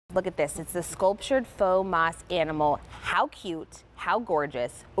Look at this. It's the sculptured faux moss animal. How cute, how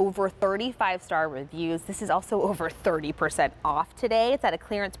gorgeous. Over 35-star reviews. This is also over 30% off today. It's at a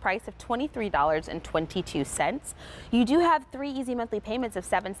clearance price of $23.22. You do have 3 easy monthly payments of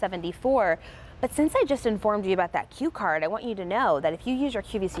 $7.74. But since I just informed you about that Q card, I want you to know that if you use your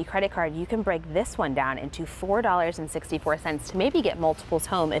QVC credit card, you can break this one down into $4.64 to maybe get multiples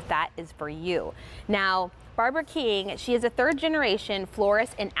home if that is for you. Now, Barbara King, she is a 3rd-generation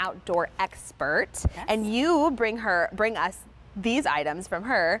florist and outdoor expert, yes. And you bring us these items from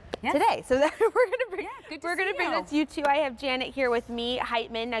her today. So that we're gonna bring that to you too. I have Janet here with me,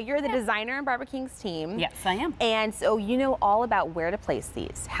 Heitman. Now you're the designer in Barbara King's team. Yes, I am. And so you know all about where to place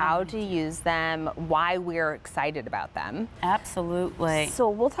these, how to use them, why we're excited about them. Absolutely. So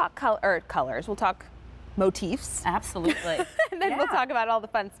we'll talk colors. We'll talk motifs. Absolutely. And then we'll talk about all the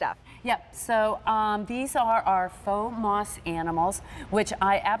fun stuff. Yep, so these are our faux moss animals, which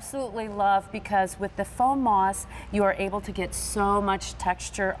I absolutely love because with the faux moss, you are able to get so much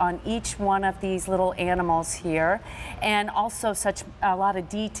texture on each one of these little animals here, and also such a lot of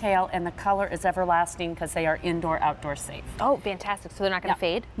detail, and the color is everlasting because they are indoor-outdoor safe. Oh, fantastic. So they're not going to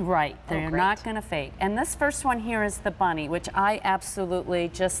fade? Right, they're not going to fade. And this first one here is the bunny, which I absolutely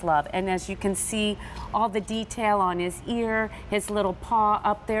just love. And as you can see, all the detail on his ear, his little paw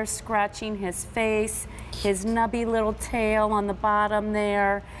up there, scratching his face, his nubby little tail on the bottom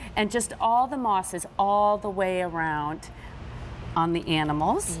there, and just all the mosses all the way around on the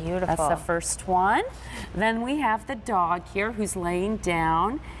animals. Beautiful. That's the first one. Then we have the dog here who's laying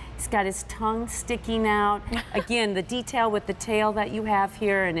down. He's got his tongue sticking out. Again, the detail with the tail that you have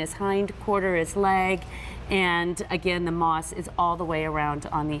here and his hind quarter, his leg. And again, the moss is all the way around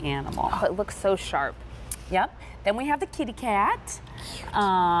on the animal. Oh, it looks so sharp. Yep. Then we have the kitty cat,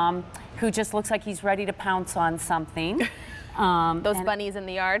 who just looks like he's ready to pounce on something. Those bunnies in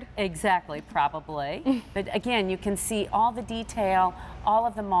the yard? Exactly, probably. But again, you can see all the detail, all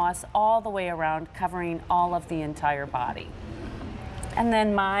of the moss, all the way around, covering all of the entire body. And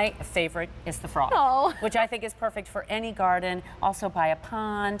then my favorite is the frog, which I think is perfect for any garden, also by a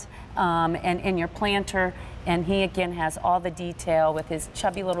pond and in your planter. And he again has all the detail with his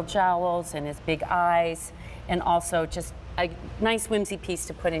chubby little jowls and his big eyes, and also just a nice whimsy piece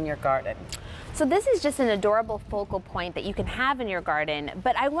to put in your garden. So this is just an adorable focal point that you can have in your garden,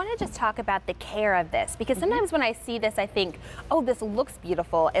 but I want to just talk about the care of this, because sometimes when I see this, I think, oh, this looks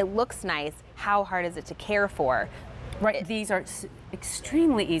beautiful, it looks nice, how hard is it to care for? Right, these are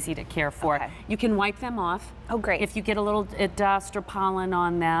extremely easy to care for. Okay. You can wipe them off. Oh, great. If you get a little dust or pollen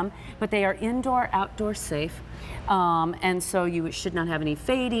on them, but they are indoor, outdoor safe. And so you should not have any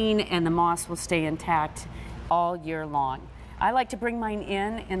fading, and the moss will stay intact all year long. I like to bring mine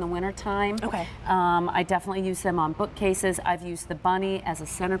in the wintertime. Okay. I definitely use them on bookcases. I've used the bunny as a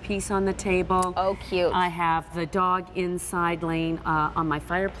centerpiece on the table. Oh, cute. I have the dog inside laying on my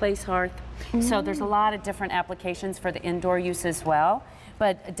fireplace hearth. So there's a lot of different applications for the indoor use as well.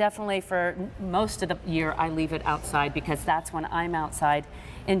 But definitely for most of the year, I leave it outside because that's when I'm outside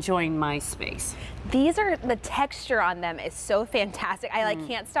enjoying my space. These are, the texture on them is so fantastic. I like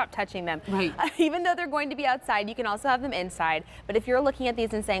can't stop touching them. Right. Even though they're going to be outside, you can also have them inside. But if you're looking at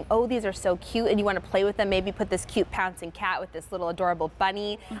these and saying, oh, these are so cute, and you want to play with them, maybe put this cute pouncing cat with this little adorable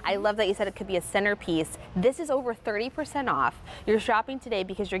bunny. I love that you said it could be a centerpiece. This is over 30% off. You're shopping today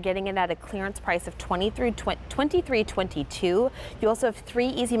because you're getting it at a clearance price of $23.22. You also have 3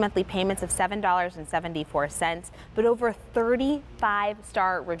 easy monthly payments of $7.74, but over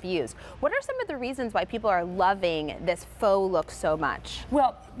 35-star reviews. What are some of the reasons why people are loving this faux look so much?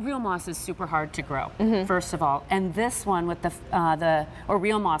 Well, real moss is super hard to grow, first of all, and this one with the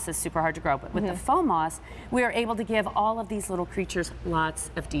real moss is super hard to grow, but with the faux moss, we are able to give all of these little creatures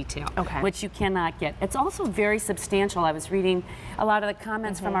lots of detail, which you cannot get. It's also very substantial. I was reading a lot of the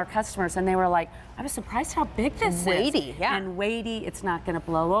comments from our customers, and they were like, I was surprised how big this is. Weighty, yeah. And weighty. It's not going to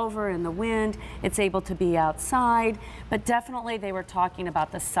blow over in the wind. It's able to be outside, but definitely they were talking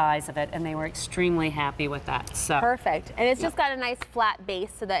about the size of it, and they were extremely happy with that. So perfect. And it's just got a nice flat base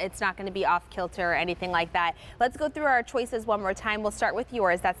so that it's not going to be off kilter or anything like that. Let's go through our choices one more time. We'll start with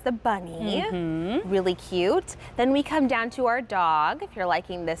yours. That's the bunny. Really cute. Then we come down to our dog, if you're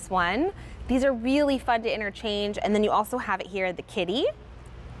liking this one. These are really fun to interchange. And then you also have it here, the kitty.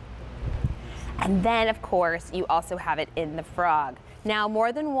 And then, of course, you also have it in the frog. Now,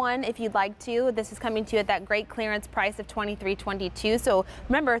 more than one if you'd like to. This is coming to you at that great clearance price of $23.22. So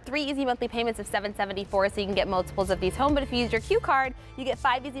remember, 3 easy monthly payments of $7.74, so you can get multiples of these home. But if you use your Q card, you get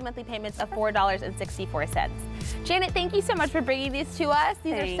 5 easy monthly payments of $4.64. Janet, thank you so much for bringing these to us.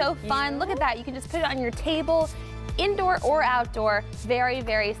 These are so fun. Look at that. You can just put it on your table indoor or outdoor, very,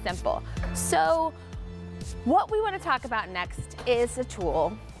 very simple. So what we want to talk about next is a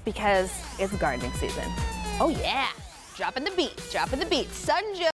tool because it's gardening season. Oh yeah, dropping the beat, dropping the beat. Sun